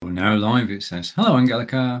now live, it says. Hello,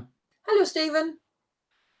 Angelika. Hello, Stephen.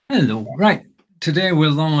 Hello. Right. Today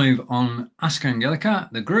we're live on Ask Angelika,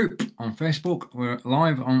 the group on Facebook. We're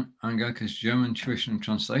live on Angelika's German Tuition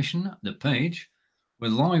Translation, the page. We're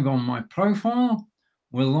live on my profile.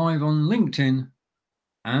 We're live on LinkedIn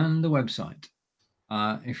and the website.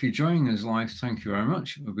 If you're joining us live, thank you very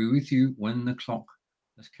much. We'll be with you when the clock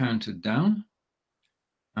has counted down.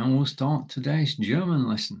 And we'll start today's German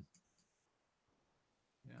lesson.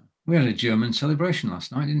 Yeah. We had a German celebration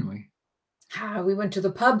last night, didn't we? We went to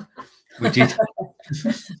the pub. We did.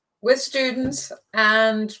 With students,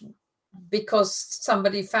 and because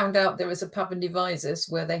somebody found out there is a pub in Devizes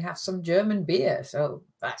where they have some German beer. So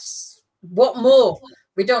that's what more?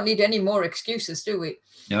 We don't need any more excuses, do we?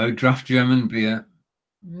 No, draft German beer.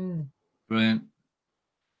 Brilliant.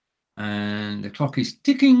 And the clock is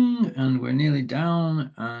ticking and we're nearly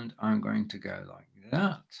down, and I'm going to go like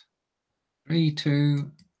that. 3,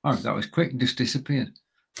 2. Oh, that was quick, just disappeared.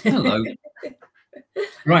 Hello.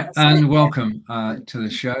 Right, and welcome to the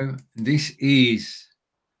show. This is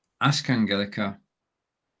Ask Angelika,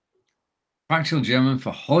 Practical German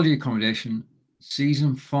for Holiday Accommodation,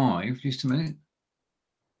 Season 5. Just a minute.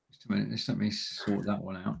 Just let me sort that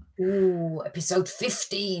one out. Ooh, episode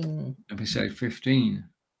 15. Episode 15.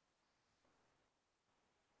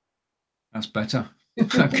 That's better.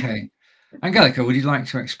 Okay. Angelika, would you like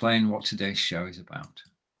to explain what today's show is about?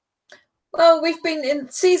 Well, we've been in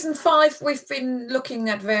season 5. We've been looking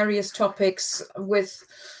at various topics with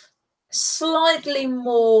slightly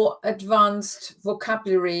more advanced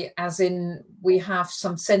vocabulary, as in we have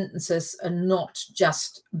some sentences and not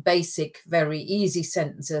just basic, very easy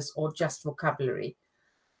sentences or just vocabulary.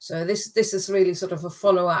 So this is really sort of a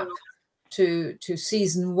follow-up to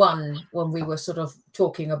season 1, when we were sort of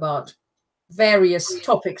talking about various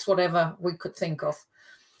topics, whatever we could think of.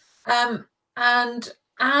 And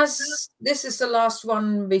as this is the last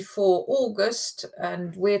one before August,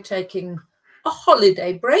 and we're taking a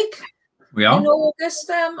holiday break in August,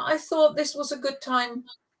 I thought this was a good time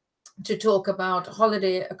to talk about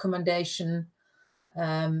holiday accommodation.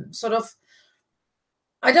 Sort of,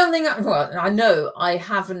 I don't think, I know I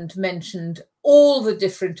haven't mentioned all the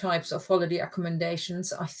different types of holiday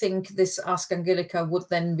accommodations. I think this Ask Angelika would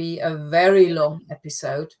then be a very long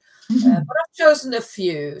episode. But I've chosen a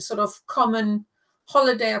few sort of common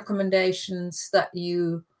holiday accommodations that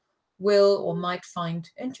you will or might find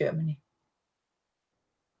in Germany.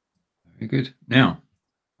 Very good. Now,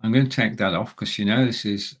 I'm going to take that off because this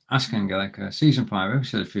is Ask Angelika, Season 5,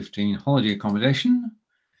 Episode 15, Holiday Accommodation.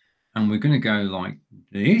 And we're going to go like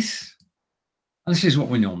this. And this is what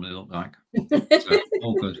we normally look like. So,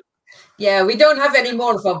 all good. Yeah, we don't have any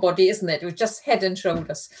more of our body, isn't it? It's just head and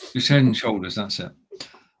shoulders. Just head and shoulders, that's it.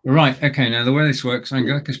 Right, okay, now the way this works,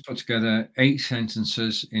 Angelika's put together 8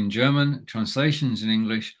 sentences in German, translations in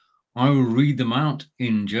English. I will read them out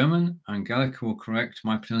in German. Angelika will correct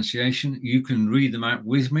my pronunciation. You can read them out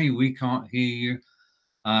with me. We can't hear you.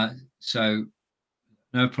 So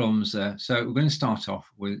no problems there. So we're going to start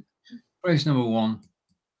off with phrase number 1.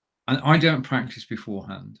 And I don't practice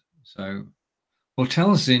beforehand. So,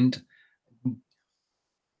 Hotels sind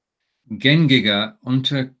gängiger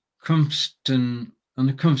Unterkunftsoption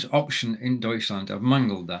in Deutschland. I've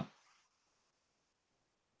mangled that.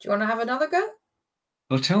 Do you want to have another go?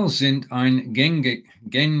 Hotels sind ein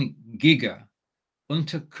gängiger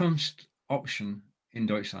Unterkunftsoption in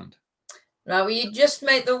Deutschland. Now, you just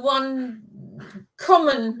made the one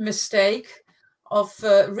common mistake of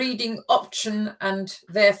reading option and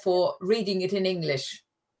therefore reading it in English.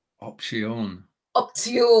 Option,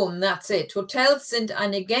 that's it. Hotels sind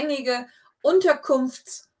eine gängige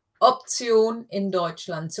Unterkunftsoption in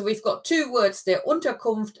Deutschland. So we've got 2 words there,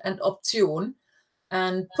 Unterkunft and Option.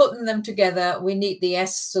 And putting them together, we need the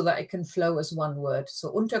S so that it can flow as one word.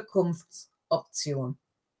 So Unterkunftsoption.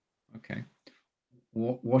 Okay.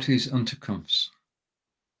 What is Unterkunfts?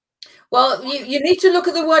 Well, you need to look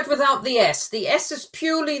at the word without the S. The S is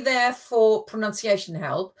purely there for pronunciation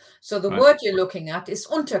help. So the word you're looking at is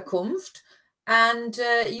Unterkunft. And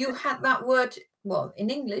you had that word, well, in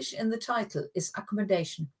English, in the title, is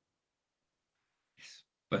accommodation.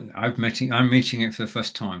 But I'm meeting it for the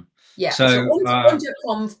first time. Yeah, so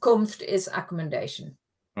Unterkunft is accommodation.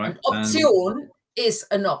 Right. And Option is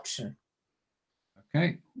an option.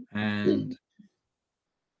 Okay, and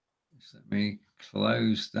let me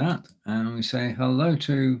close that, and we say hello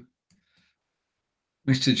to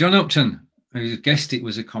Mr. John Upton, who guessed it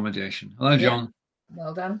was accommodation. Hello, John.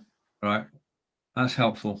 Well done. Right, that's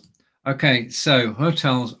helpful. Okay, so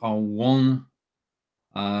hotels are one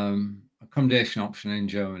accommodation option in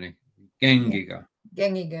Germany. Gängiger.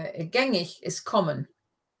 Gängig is common.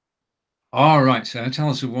 All right, so tell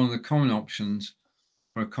us one of the common options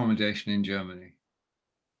for accommodation in Germany.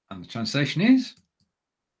 And the translation is: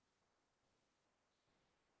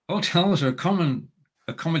 hotels are a common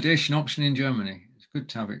accommodation option in Germany. It's good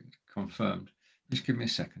to have it confirmed. Just give me a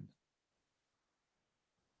second.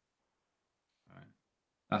 Right.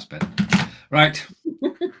 That's better. Right.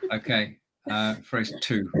 Okay. Phrase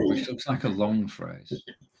 2, which looks like a long phrase.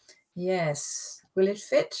 Yes. Will it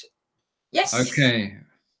fit? Yes. Okay.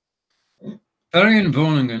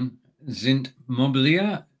 Ferienwohnungen sind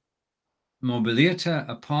mobilierte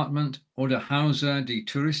Apartment oder Häuser, die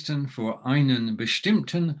Touristen für einen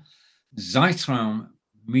bestimmten Zeitraum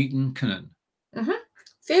mieten können. Mhm.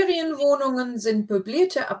 Ferienwohnungen sind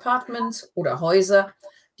möblierte Apartments oder Häuser,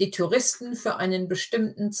 die Touristen für einen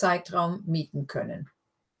bestimmten Zeitraum mieten können.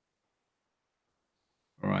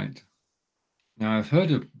 All right. Now, I've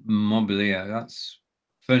heard of mobilier. That's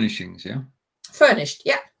furnishings, yeah? Furnished,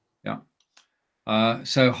 yeah. Yeah.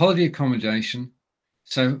 So holiday accommodation.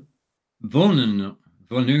 So Wohnungen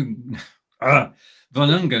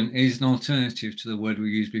is an alternative to the word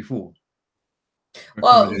we used before.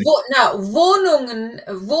 Well, now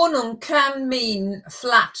Wohnung can mean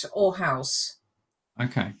flat or house.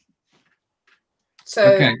 Okay.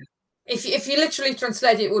 So okay. if you literally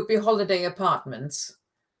translate it, it would be holiday apartments,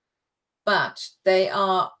 but they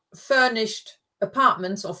are furnished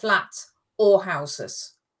apartments or flats or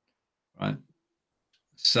houses. Right.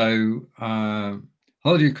 So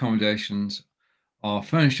holiday accommodations are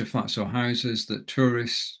furnished flats or houses that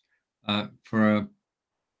tourists for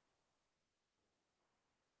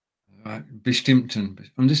a bestimmten,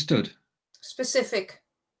 understood? Specific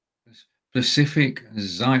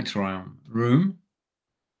Zeitraum, room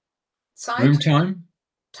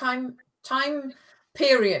time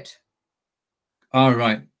period. All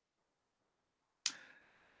right.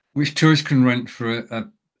 Which tourists can rent for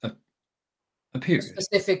a period. A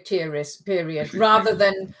specific period, rather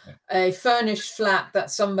than a furnished flat that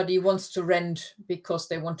somebody wants to rent because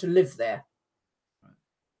they want to live there. Right.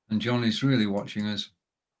 And John is really watching us.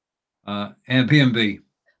 Airbnb.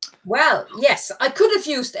 Well, yes, I could have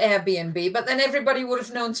used Airbnb, but then everybody would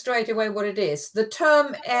have known straight away what it is. The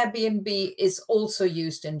term Airbnb is also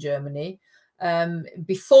used in Germany.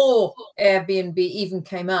 Before Airbnb even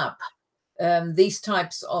came up, these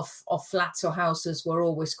types of flats or houses were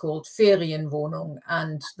always called Ferienwohnung,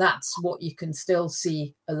 and that's what you can still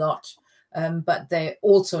see a lot. But they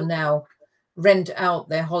also now rent out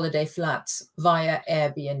their holiday flats via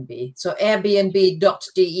Airbnb. So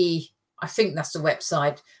airbnb.de, I think that's the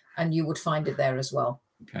website, and you would find it there as well.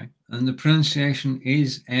 Okay. And the pronunciation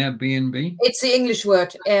is Airbnb? It's the English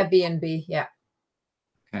word, Airbnb, yeah.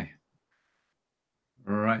 Okay.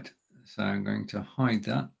 Right. So I'm going to hide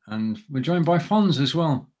that. And we're joined by Fons as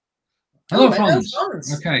well. Hello, Fons.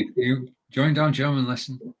 Okay, you joined our German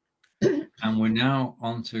lesson. And we're now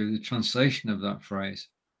on to the translation of that phrase.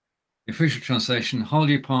 The official translation: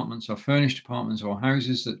 holiday apartments are furnished apartments or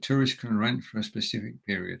houses that tourists can rent for a specific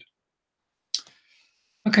period.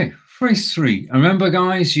 Okay, phrase 3. Remember,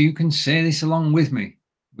 guys, you can say this along with me.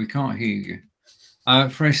 We can't hear you.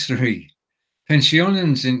 Phrase 3.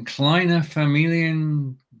 Pensionen sind kleine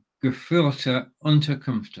familiengeführte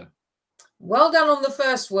Unterkünfte. Well done on the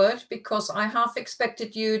first word, because I half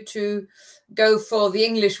expected you to go for the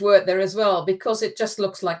English word there as well, because it just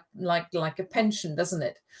looks like a pension, doesn't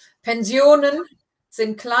it? Pensionen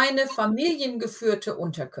sind kleine familiengeführte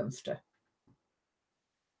Unterkünfte.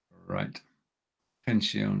 Right.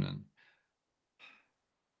 Pensionen.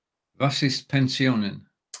 Was ist Pensionen?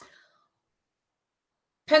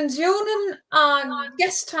 Pensionen are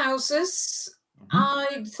guest houses.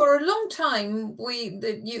 For a long time,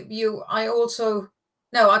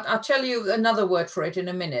 I'll tell you another word for it in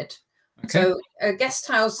a minute. Okay. So guest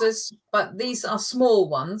houses, but these are small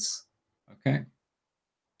ones. Okay.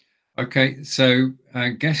 Okay, so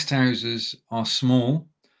guest houses are small.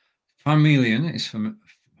 Familien is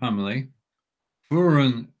family.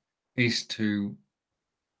 Fuhren is to,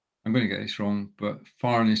 I'm going to get this wrong, but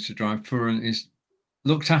fahren is to drive. Fuhren is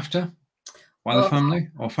looked after by the family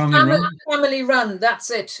or family run. Family run,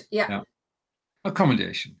 that's it. Yeah.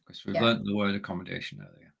 Accommodation, because we've learned the word accommodation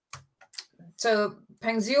earlier. So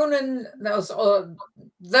Pensionen,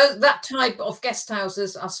 that type of guest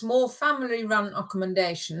houses are small family run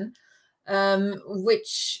accommodation,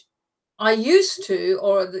 which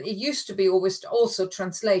it used to be always also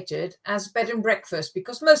translated as bed and breakfast,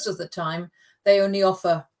 because most of the time they only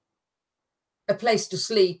offer a place to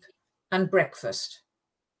sleep and breakfast.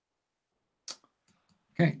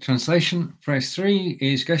 Okay, translation. Phrase 3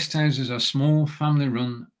 is guest houses are small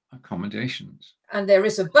family-run accommodations. And there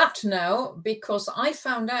is a but now, because I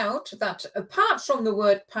found out that apart from the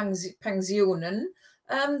word Pensionen,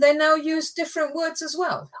 they now use different words as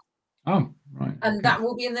well. Oh, right. And okay. that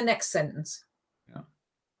will be in the next sentence. Yeah.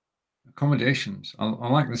 Accommodations. I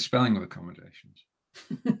like the spelling of accommodations.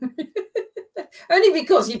 Only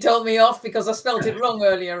because you told me off because I spelled it wrong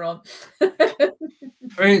earlier on.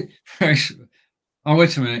 Very, very. Oh,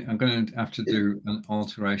 wait a minute. I'm going to have to do an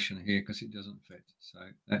alteration here because it doesn't fit. So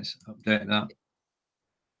let's update that.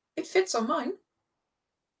 It fits on mine.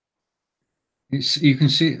 You can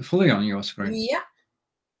see it fully on your screen. Yeah.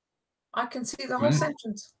 I can see the whole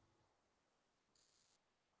sentence.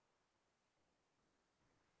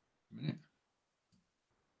 A minute.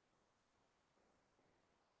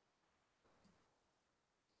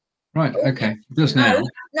 Right, okay. It does now.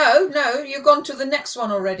 No, you've gone to the next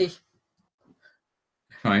one already.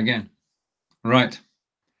 Try again. Right.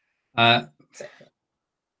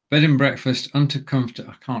 Bed and breakfast, Unterkunft.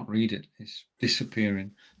 I can't read it. It's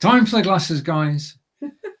disappearing. Time for the glasses, guys.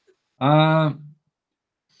 Bed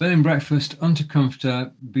and breakfast, Unterkunft,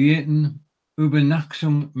 bieten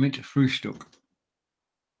Übernachtung mit Frühstück.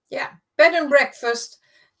 Yeah, bed and breakfast.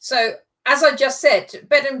 So, as I just said,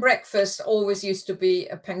 bed and breakfast always used to be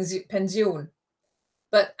a pension,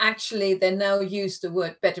 but actually they now use the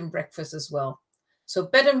word bed and breakfast as well. So,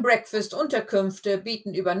 bed and breakfast, Unterkünfte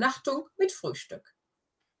bieten Übernachtung mit Frühstück.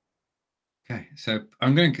 Okay, so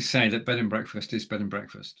I'm going to say that bed and breakfast is bed and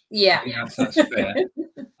breakfast. Yeah. That's fair.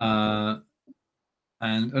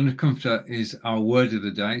 And Unterkunft is our word of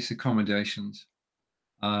the day. It's accommodations.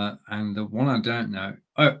 And the one I don't know,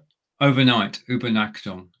 overnight,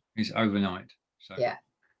 Übernachtung is overnight. So yeah,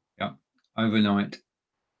 overnight.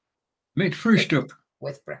 Mit Frühstück.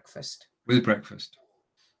 With breakfast. With breakfast.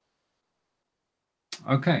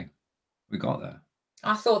 Okay, we got there.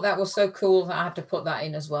 I thought that was so cool that I had to put that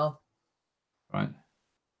in as well. Right.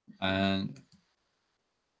 And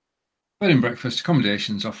bed and breakfast,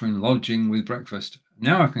 accommodations offering lodging with breakfast.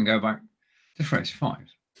 Now I can go back to phrase 5.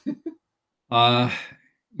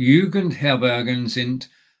 Jugendherbergen sind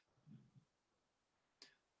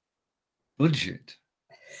budget.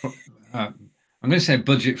 I'm going to say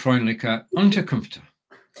budget-freundliche Unterkünfte.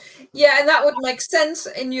 Yeah, and that would make sense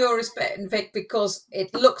in your respect, in fact, because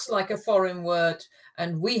it looks like a foreign word,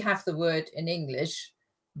 and we have the word in English,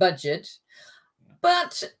 budget,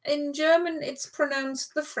 but in German it's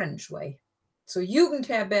pronounced the French way. So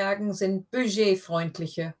Jugendherbergen sind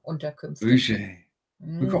budgetfreundliche Unterkünfte. Budget.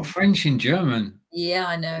 We've got French in German. Yeah,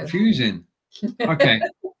 I know. Confusing. Okay.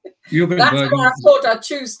 That's why I thought I'd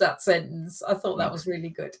choose that sentence. I thought that was really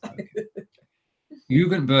good. Okay.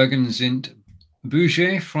 Jugendherbergen sind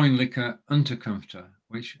budgetfreundliche Unterkünfte,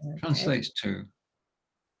 which translates to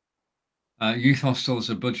youth hostels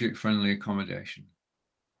are budget-friendly accommodation.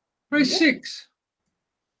 Phrase 6.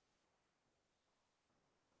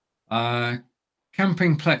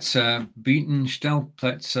 Campingplätze bieten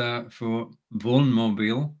Stellplätze für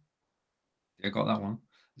Wohnmobil. You got that one.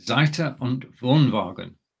 Seite und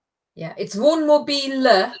Wohnwagen. Yeah, it's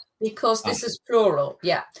Wohnmobile because this is plural.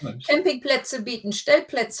 Yeah. Close. Campingplätze bieten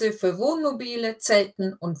Stellplätze für Wohnmobile,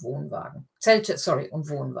 Zelten und Wohnwagen. Und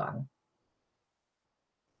Wohnwagen.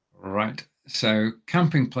 Right. So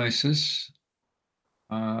camping places.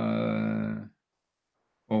 Well,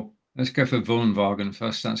 let's go for Wohnwagen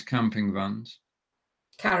first. That's camping vans.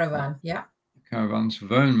 Caravan, yeah. Caravans.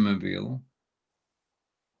 Wohnmobil.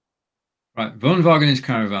 Right. Wohnwagen is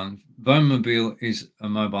caravan. Wohnmobil is a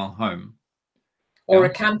mobile home. Or a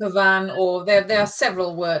camper van, or there are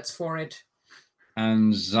several words for it.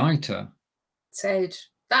 And Seite. Zelt.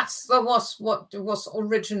 That's what was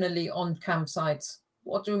originally on campsites.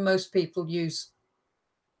 What do most people use?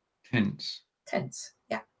 Tents. Tents,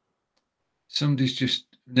 yeah. Somebody's just,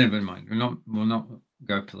 never mind. We'll not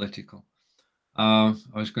go political. I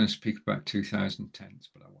was going to speak about 2010s,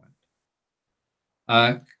 but I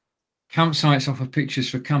won't. Campsites offer pictures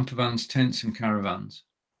for camper vans, tents, and caravans.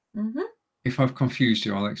 Mm-hmm. If I've confused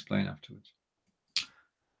you, I'll explain afterwards.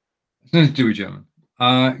 It's nothing to do with German.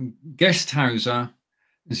 Gasthäuser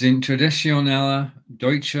sind traditionelle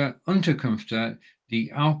deutsche Unterkünfte,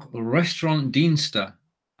 die auch Restaurantdienste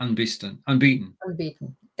anbieten.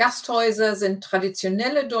 Gasthäuser sind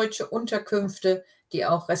traditionelle deutsche Unterkünfte, die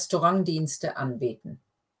auch Restaurantdienste anbieten.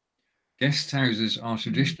 Guesthouses are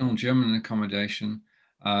traditional German accommodation,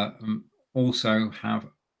 also have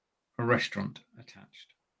a restaurant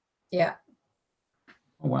attached. Yeah.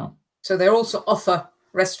 Oh, wow. So they also offer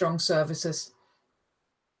restaurant services.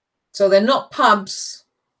 So they're not pubs.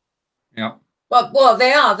 Yeah. Well,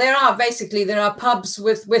 they are basically, there are pubs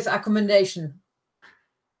with accommodation.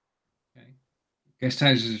 Okay. Guest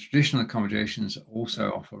houses, traditional accommodations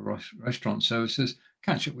also offer restaurant services.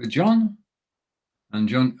 Catch up with John. And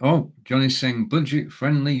John is saying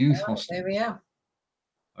budget-friendly youth hostel. There we are.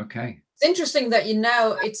 Okay. It's interesting that you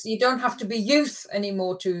don't have to be youth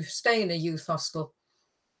anymore to stay in a youth hostel.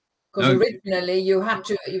 Because originally you had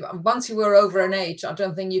to, once you were over an age, I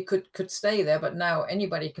don't think you could stay there, but now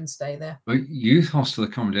anybody can stay there. But youth hostel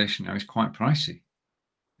accommodation now is quite pricey.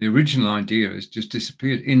 The original idea has just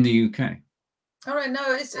disappeared in the UK. All right,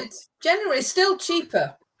 no, it's generally still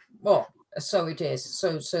cheaper. Well, so it is.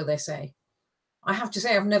 So they say. I have to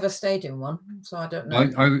say I've never stayed in one, so I don't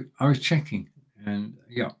know. I was checking, and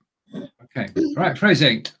yeah. Okay, right, phrase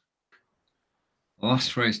 8. The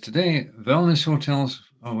last phrase today, wellness hotels.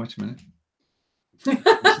 Oh, wait a minute.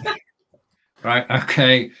 Right,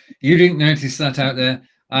 okay. You didn't notice that out there.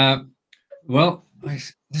 Well,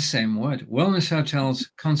 the same word. Wellness hotels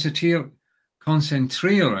konzentrieren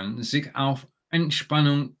sich auf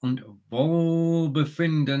Entspannung und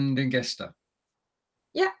Wohlbefinden der Gäste.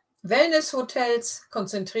 Ja, Wellness-Hotels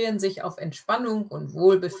konzentrieren sich auf Entspannung und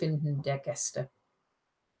Wohlbefinden der Gäste.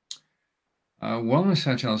 Wellness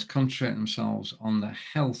hotels concentrate themselves on the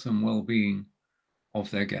health and well-being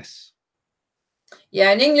of their guests.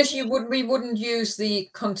 Yeah, in English we wouldn't use the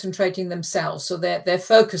concentrating themselves, so they're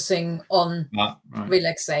focusing on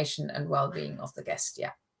relaxation and well-being of the guest.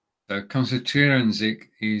 Yeah. So konzentrieren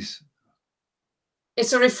sich is.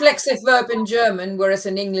 It's a reflexive verb in German, whereas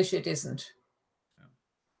in English it isn't.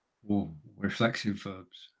 Oh, reflexive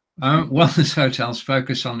verbs. Wellness hotels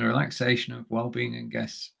focus on the relaxation of well-being and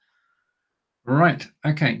guests. Right.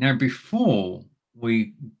 Okay. Now, before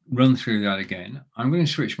we run through that again, I'm going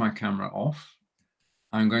to switch my camera off.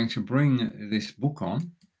 I'm going to bring this book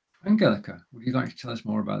on. Angelika, would you like to tell us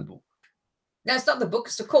more about the book? No, it's not the book,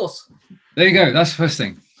 it's the course. There you go. That's the first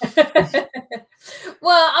thing.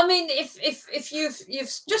 Well, I mean, if you've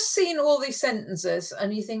just seen all these sentences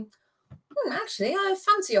and you think, actually, I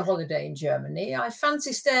fancy a holiday in Germany. I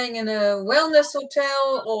fancy staying in a wellness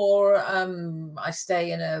hotel, or I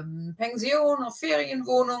stay in a Pension or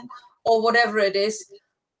Ferienwohnung or whatever it is.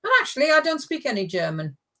 But actually, I don't speak any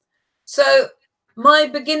German. So my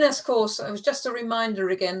beginner's course, it was just a reminder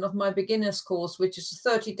again of my beginner's course, which is a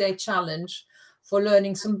 30-day challenge for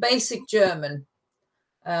learning some basic German.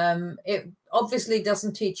 It obviously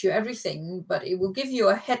doesn't teach you everything, but it will give you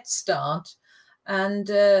a head start. And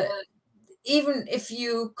even if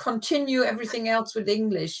you continue everything else with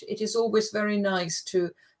English, it is always very nice to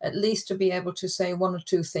at least to be able to say one or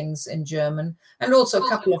two things in German, and also a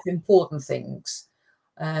couple of important things.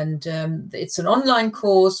 And it's an online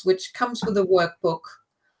course which comes with a workbook,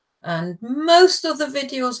 and most of the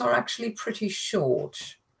videos are actually pretty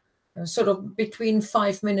short, sort of between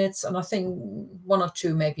 5 minutes and I think 1 or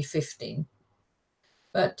 2, maybe 15.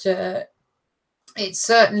 But it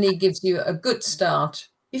certainly gives you a good start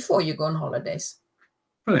before you go on holidays.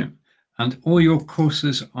 Brilliant. And all your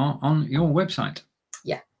courses are on your website.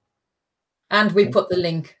 Yeah. And we put the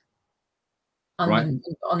link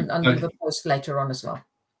under the post later on as well.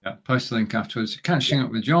 Yeah, post the link afterwards. Catching up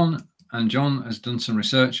with John, and John has done some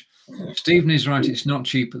research. Stephen is right, it's not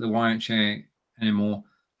cheap at the YHA anymore.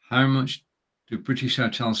 How much do British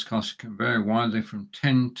hotels cost can vary widely from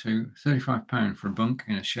 £10 to £35 for a bunk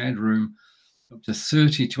in a shared room, up to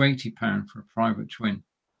 £30 to £80 for a private twin.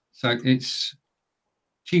 So it's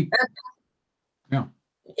cheap. Yeah.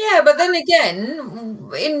 Yeah, but then again,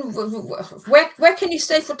 where can you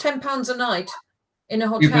stay for £10 a night in a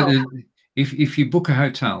hotel? Yeah, if you book a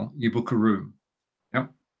hotel, you book a room.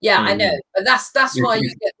 Yep. Yeah, so, I know, but that's why you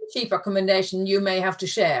get the cheap accommodation. You may have to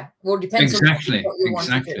share. Well, it depends exactly, on what you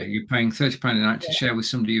want to do. You're paying £30 a night to share with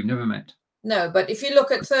somebody you've never met. No, but if you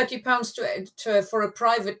look at £30 for a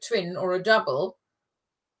private twin or a double,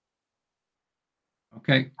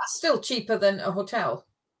 okay, that's still cheaper than a hotel.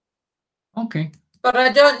 Okay. But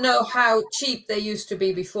I don't know how cheap they used to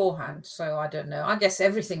be beforehand, so I don't know. I guess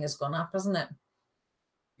everything has gone up, hasn't it?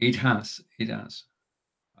 It has. It has.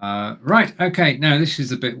 Right. Okay. Now this is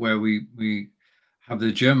the bit where we have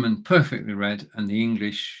the German perfectly read and the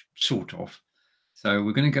English sort of. So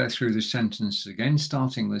we're going to go through the sentence again,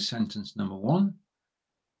 starting with sentence number 1.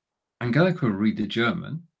 Angelika will read the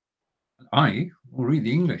German. And I will read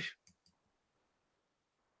the English.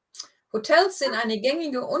 Hotels sind eine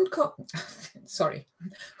gängige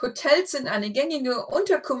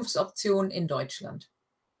Unterkunftsoption in Deutschland.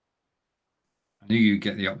 I knew you'd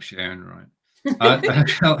get the option right.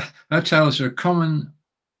 Hotels are a common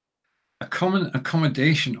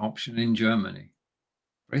accommodation option in Germany.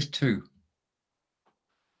 Phrase 2.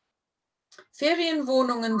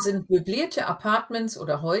 Ferienwohnungen sind möblierte Apartments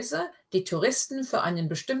oder Häuser, die Touristen für einen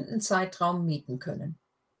bestimmten Zeitraum mieten können.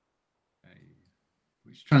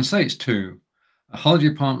 Which translates to holiday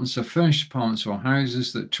apartments are furnished apartments or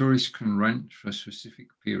houses that tourists can rent for a specific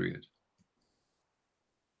period.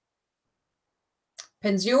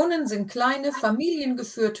 Pensionen sind kleine,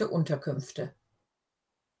 familiengeführte Unterkünfte.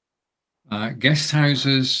 Guest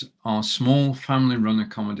houses are small family-run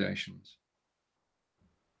accommodations.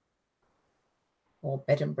 Or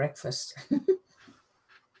bed and breakfast.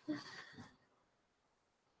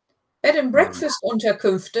 Bed and breakfast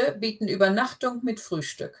Unterkünfte bieten Übernachtung mit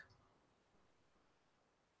Frühstück.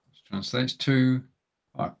 Which translates to,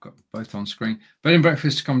 I've got both on screen. Bed and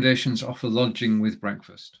breakfast accommodations offer lodging with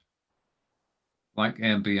breakfast. Like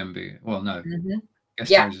Airbnb. Well, no.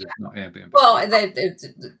 Guest houses, not Airbnb. Well,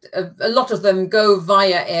 a lot of them go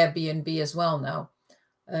via Airbnb as well now.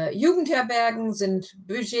 Jugendherbergen sind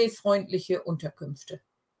budgetfreundliche Unterkünfte.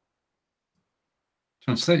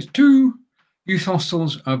 Translates to, youth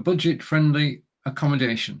hostels are budget-friendly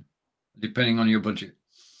accommodation, depending on your budget.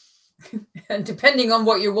 And depending on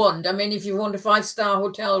what you want. I mean, if you want a 5-star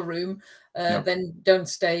hotel room, then don't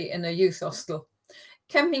stay in a youth hostel.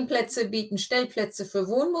 Campingplätze bieten Stellplätze für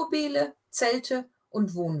Wohnmobile, Zelte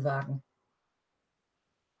und Wohnwagen.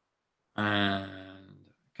 And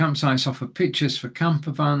campsites offer pitches for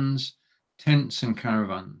camper vans, tents and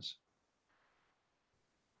caravans.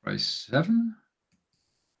 Phrase 7.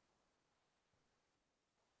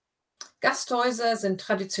 Gasthäuser sind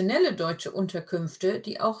traditionelle deutsche Unterkünfte,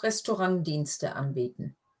 die auch Restaurantdienste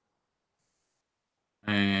anbieten.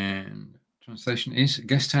 And translation is,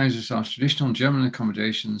 guest houses are traditional German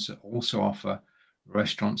accommodations that also offer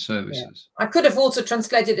restaurant services. Yeah. I could have also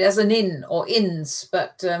translated it as an inn or inns,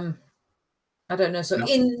 but I don't know. So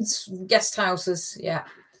inns, guest houses, yeah.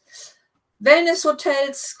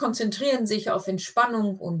 Wellnesshotels konzentrieren sich auf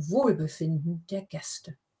Entspannung und Wohlbefinden der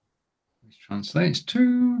Gäste. Which translates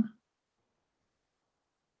to,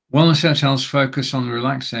 wellness hotels focus on the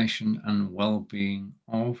relaxation and well-being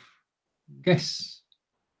of guests.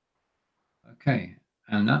 Okay,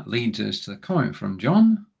 and that leads us to the comment from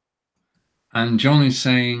John. And John is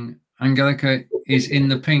saying, Angelika is in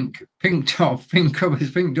the pink top, pink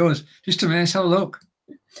covers, pink doors. Just a minute, let's have a look.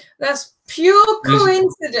 That's pure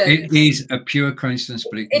coincidence. It is a pure coincidence,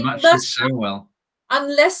 but it matches so well.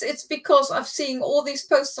 Unless it's because I've seen all these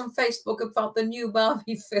posts on Facebook about the new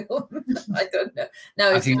Barbie film. I don't know.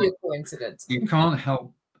 No, it's pure coincidence. You can't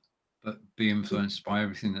help but be influenced by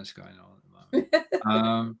everything that's going on at the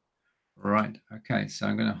moment. Right. Okay. So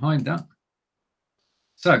I'm going to hide that.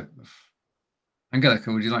 So,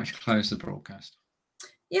 Angelika, would you like to close the broadcast?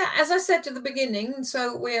 Yeah, as I said at the beginning,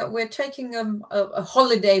 so we're taking a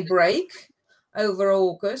holiday break over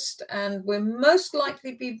August, and we'll most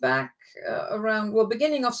likely be back around,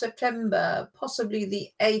 beginning of September, possibly the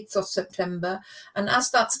 8th of September. And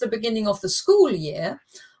as that's the beginning of the school year,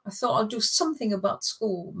 I thought I'll do something about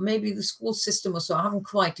school, maybe the school system or so. I haven't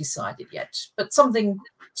quite decided yet, but something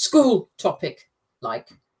school topic like.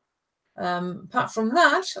 Apart from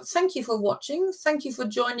that, thank you for watching. Thank you for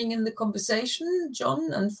joining in the conversation,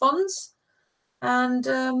 John and Fons. And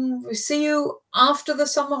we see you after the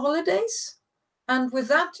summer holidays. And with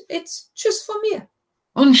that, it's tschüss von mir.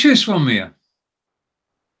 Und tschüss von mir.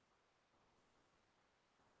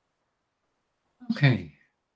 Okay.